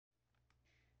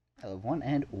Hello everyone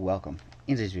and welcome.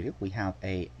 In this video we have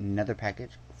another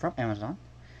package from Amazon.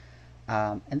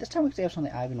 And this time we have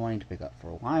something I've been wanting to pick up for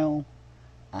a while.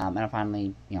 And I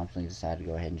finally, decided to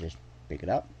go ahead and just pick it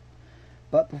up.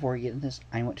 But before we get into this,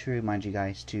 I want to remind you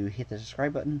guys to hit the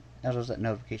subscribe button as well as that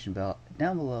notification bell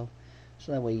down below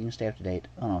so that way you can stay up to date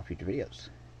on all future videos.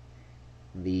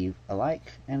 Leave a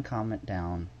like and comment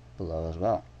down below as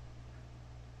well.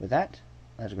 With that,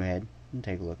 let's go ahead and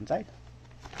take a look inside.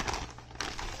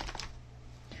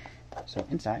 So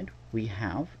inside we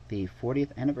have the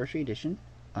 40th anniversary edition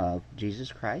of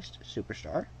Jesus Christ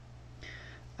Superstar.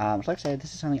 So like I said,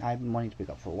 this is something I've been wanting to pick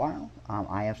up for a while.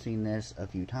 I have seen this a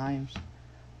few times,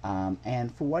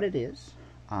 and for what it is,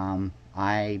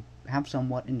 I have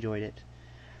somewhat enjoyed it.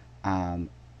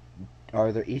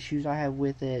 Are there issues I have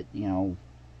with it?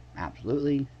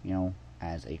 Absolutely.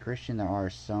 As a Christian, there are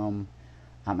some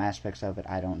aspects of it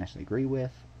I don't necessarily agree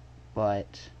with,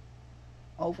 but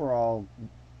overall,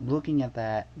 looking at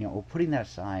that, or putting that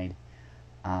aside,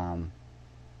 it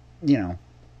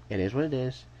is what it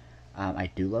is.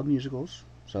 I do love musicals,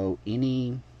 so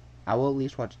I will at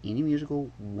least watch any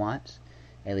musical once,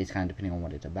 at least kind of depending on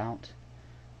what it's about.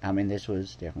 And this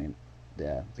was definitely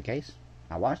the case.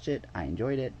 I watched it, I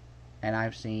enjoyed it, and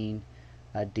I've seen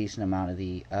a decent amount of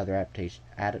the other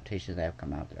adaptations that have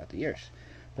come out throughout the years.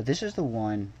 But this is the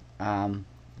one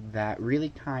that really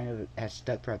kind of has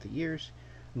stuck throughout the years.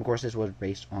 Of course, this was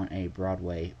based on a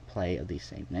Broadway play of the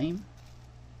same name.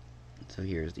 So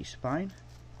here's the spine.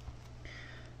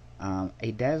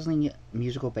 A dazzling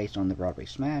musical based on the Broadway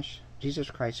smash,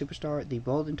 Jesus Christ Superstar, the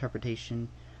bold interpretation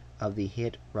of the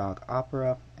hit rock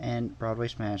opera and Broadway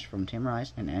smash from Tim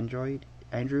Rice and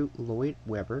Andrew Lloyd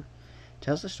Webber,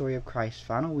 tells the story of Christ's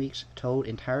final weeks told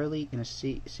entirely in a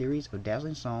series of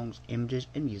dazzling songs, images,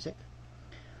 and music.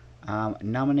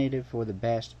 Nominated for the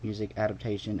Best Music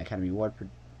Adaptation Academy Award,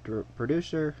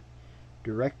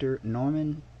 director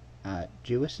Norman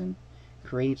Jewison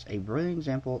creates a brilliant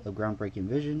example of groundbreaking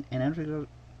vision and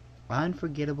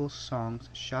unforgettable songs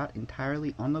shot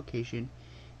entirely on location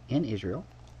in Israel.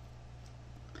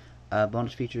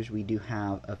 Bonus features, we do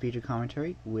have a feature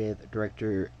commentary with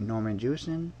director Norman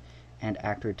Jewison and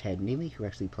actor Ted Neely, who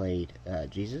actually played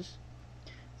Jesus.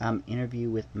 Interview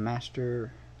with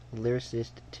master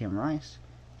lyricist Tim Rice,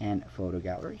 and photo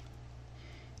gallery.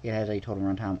 It has a total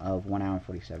runtime of 1 hour and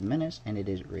 47 minutes, and it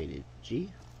is rated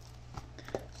G.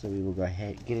 So we will go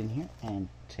ahead, get in here, and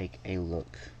take a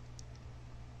look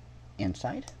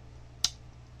inside.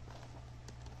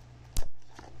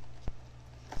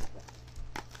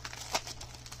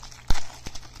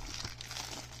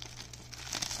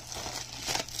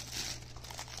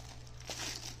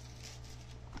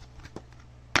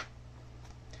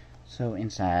 So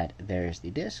inside there's the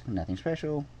disc, nothing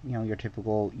special, your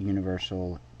typical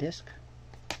universal disc.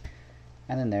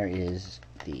 And then there is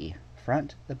the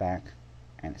front, the back,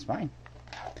 and the spine.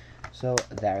 So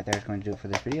that right there is going to do it for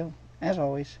this video. As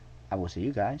always, I will see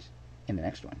you guys in the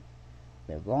next one.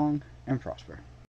 Live long and prosper.